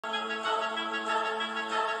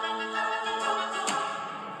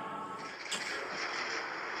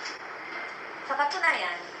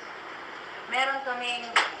katunayan, meron kaming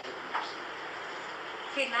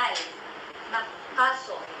final na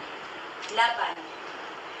kaso laban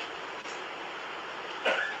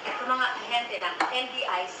sa mga ahente ng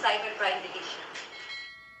NBI Cybercrime Division.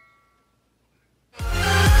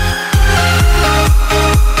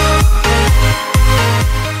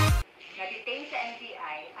 Na-detain sa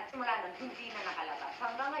NBI at simula nun, hindi na nakalabas.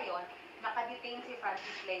 Hanggang ngayon, nakadetain si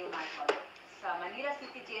Francis Leo Marcos sa Manila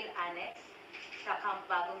City Jail Annex sa Camp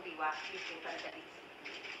Bagong Diwa, District of Cavite.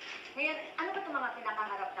 Ngayon, ano ba itong mga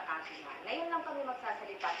kinakaharap na kaso niya? Ngayon lang kami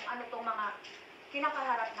magsasalita kung ano itong mga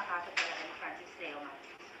kinakaharap na kaso talaga ni Francis Leo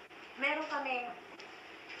Marcos. Meron kaming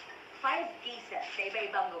 5 cases sa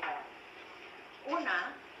iba-ibang lugar. Una,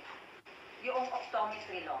 yung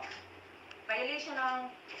optometry law. Violation ng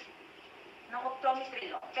optometry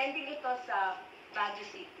law. Pending ito sa Baguio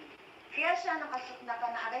City. Kaya siya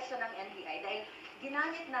na-aresto ng NBI dahil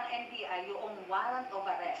ginamit ng NBI yung warrant of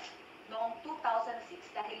arrest noong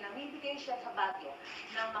 2006 dahil namibigay siya sa Baguio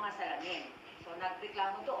ng mga salamin. So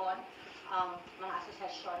nagreklamo doon ang mga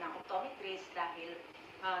asosasyon ng optometrists dahil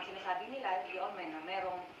sinasabi nila, na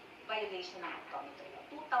merong violation ng optometry law.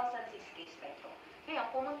 2006 case pa ito. Kaya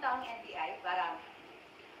pumunta ang NBI para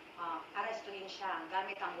arestuhin siya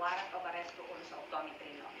gamit ang warrant of arrest doon sa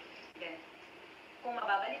optometry law. Then, kung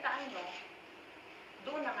mababalitaan nyo,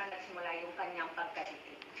 doon na nga nagsimula yung kanyang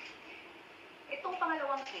pagkaditin. Itong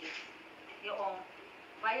pangalawang case, yung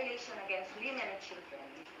violation against women and children,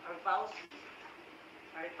 or VAUSI,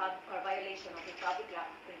 or violation of Republic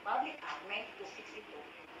Act 9262,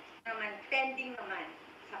 naman pending naman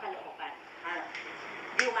sa Caloocan.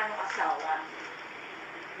 Di umano asawa.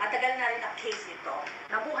 Matagal na rin ang case ito.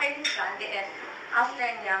 Nabuhay din siya, and after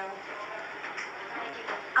niyang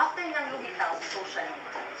lumitaw sa social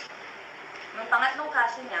media. Nung pangatlong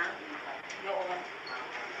kaso niya, yung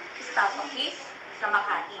estafa case sa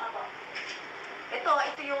Makati. Ito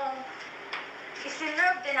yung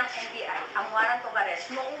isinerve din ng NBI ang warrant of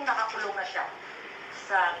arrest noong nakakulong na siya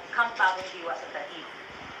sa Camp Bagong Diwa sa Taguig.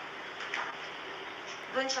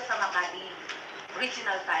 Doon siya sa Makati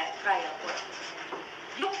Regional Trial Court.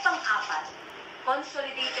 Yung pang-apat,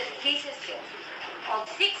 consolidated cases din of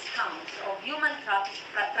 6 counts of human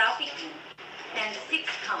trafficking and 6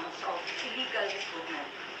 counts of illegal recruitment,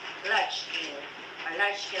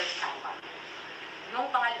 large-scale estafa.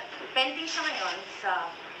 Pending siya ngayon sa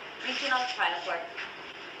Regional Trial Court,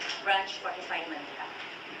 Branch 45 Manila.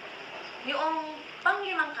 Yung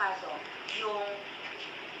pang-limang kaso, yung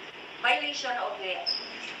violation of the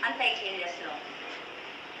anti-alias law,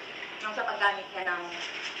 nung sa paggamit niya ng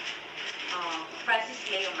Francis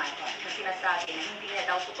Leo Marcos na sinasabi na hindi niya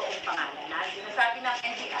daw totoong pangalan. Na sinasabi ng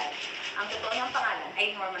NBI, ang totoo niyang pangalan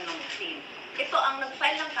ay Norman Mangusin. Ito ang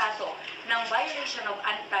nag-file ng kaso ng violation of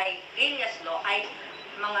anti-alias law ay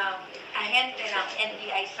mga ahente ng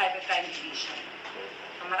NBI Cybercrime Division.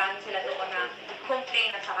 So, marami sila doon na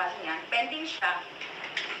complain sa kaso niyan. Pending siya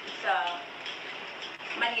sa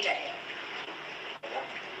Manila din.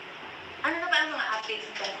 Ano na ba ang mga updates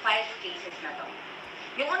itong 5 cases na to?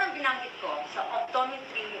 Yung unang binanggit ko sa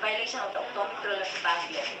violation of the optometry law sa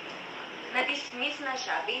Baguio, na-dismiss na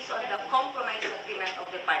siya based on the compromise agreement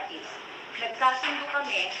of the parties. Nagkasundo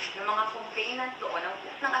kami ng mga complainant doon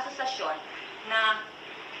ng asosasyon na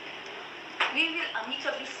we will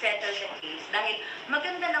amicably settle the case dahil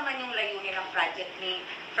maganda naman yung layunin ng project ni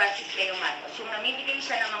Francis Leo Marcos. Yung namibigay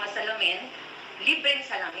siya ng mga salamin, libreng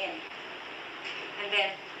salamin. And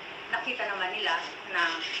then, nakita naman nila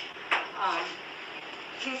na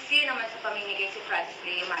sincere naman sa pamimigay si Francis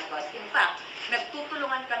Leo Marcos. In fact,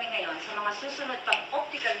 nagtutulungan kami ngayon sa mga susunod pang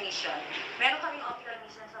optical mission. Meron kaming optical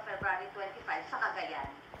mission sa February 25 sa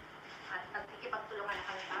Cagayan. At nagkikipagtulungan na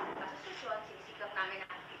kami sa aming asosasyon. Sinisikap namin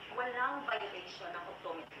na walang violation ng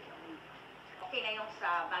optometry. Okay na yung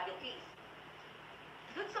sa Baguio case.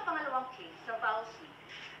 Doon sa pangalawang case, sa VAUSI,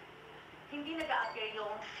 hindi nag-a-appear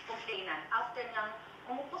yung complainant after niyang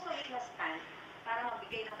umupo sa witness stand para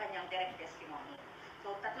magbigay ng kanyang direct testimony.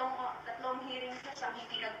 So, tatlong hearings na siya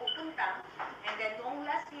hindi nagpupunta, and then noong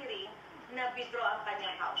last hearing, na-withdraw ang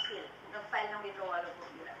kanyang counsel. Nag-file ng withdrawal of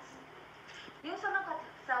appearance. Yung sa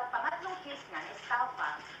pangatlong case niya,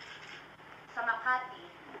 estafa, sa Makati,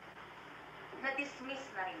 na-dismiss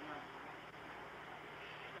na rin yun.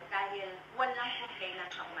 Dahil walang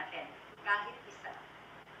complainant na umaten, kahit isa.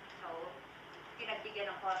 So, pinagbigyan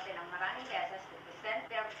ng korte ng maraming beses to present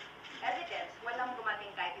their evidence, walang dumating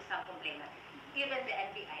kahit isang complainant. Even the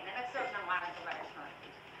NBI na nag-serve ng warrant of arrest.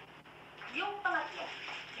 Yung pangatlo,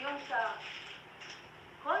 yung sa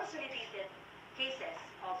consolidated cases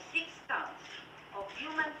of 6 counts of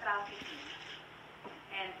human trafficking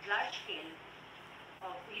and large-scale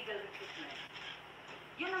of legal recruitment.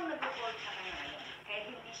 Yun ang nag-hold sa kanya ngayon. Kaya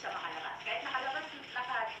hindi siya makalabas. Kahit nakalabas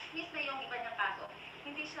lahat, miss na yung iba niyang kaso,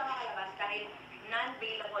 hindi siya makalabas dahil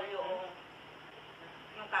non-bailable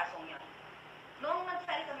yung kasong yun. Noong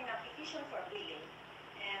nag-file kami ng petition for bail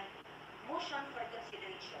and motion for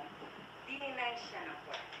consideration, dininay siya ng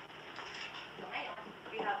court. So ngayon,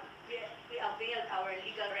 we availed our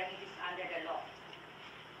legal remedies under the law.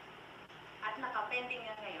 At nakapending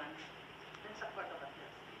yan ngayon dun sa Court of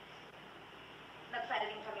Appeals. Nag-file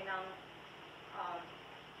din kami ng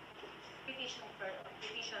petition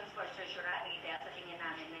for certiorari dahil sa tingin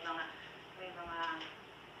namin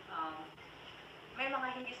may mga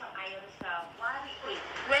hindi sang-ayon sa Wari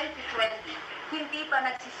 8, 2020, hindi pa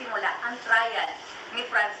nagsisimula ang trial ni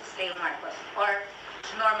Francis Leo Marcos or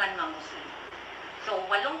Norman Mamusin. So,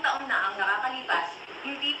 8 taon na ang nakakalipas,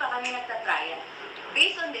 hindi pa kami nagtatrial.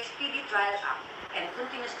 Based on the Speedy Trial Act and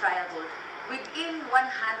Continuous Trial Rule, within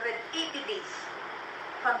 180 days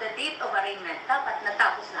from the date of arraignment, dapat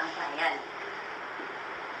natapos na ang trial.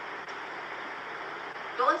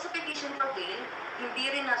 Doon sa petition for bail, hindi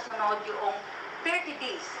rin nasunod yung 30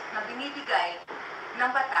 days na binibigay ng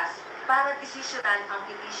batas para desisyonan ang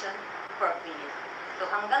petition for bail. So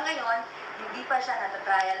hanggang ngayon, hindi pa siya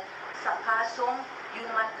natatrial sa kasong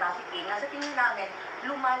human trafficking. Nasa tingin namin,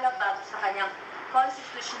 lumalabag sa kanyang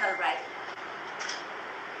constitutional right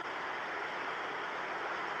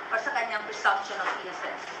or sa kanyang presumption of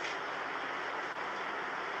innocence.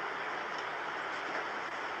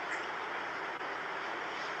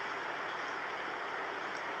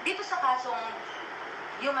 Dito sa kasong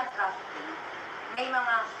human trafficking, may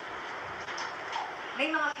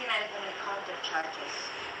mga final counter charges.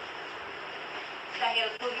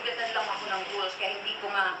 Dahil prohibited lang ako ng rules, kaya hindi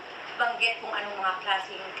ko mabanggit kung anong mga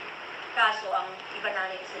klaseng kaso ang iba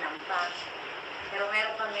namin sinampa. Pero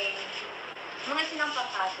meron kami mga sinampang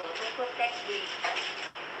kaso to protect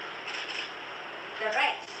the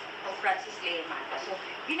rights of Francis Leo Marcos. So,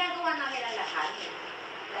 ginagawa namin ang lahat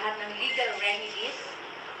ng legal remedies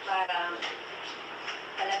para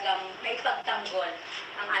talagang naipagtanggol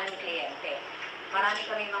ang aming kliyente. Marami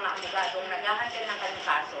kami mga abogadong naghahandle ng kanyang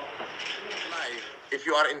kaso. If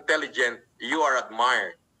you are intelligent, you are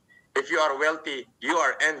admired. If you are wealthy, you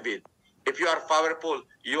are envied. If you are powerful,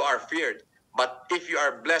 you are feared. But if you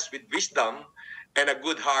are blessed with wisdom and a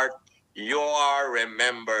good heart, you are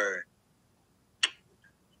remembered.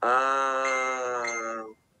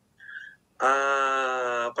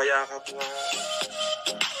 Payakap nga.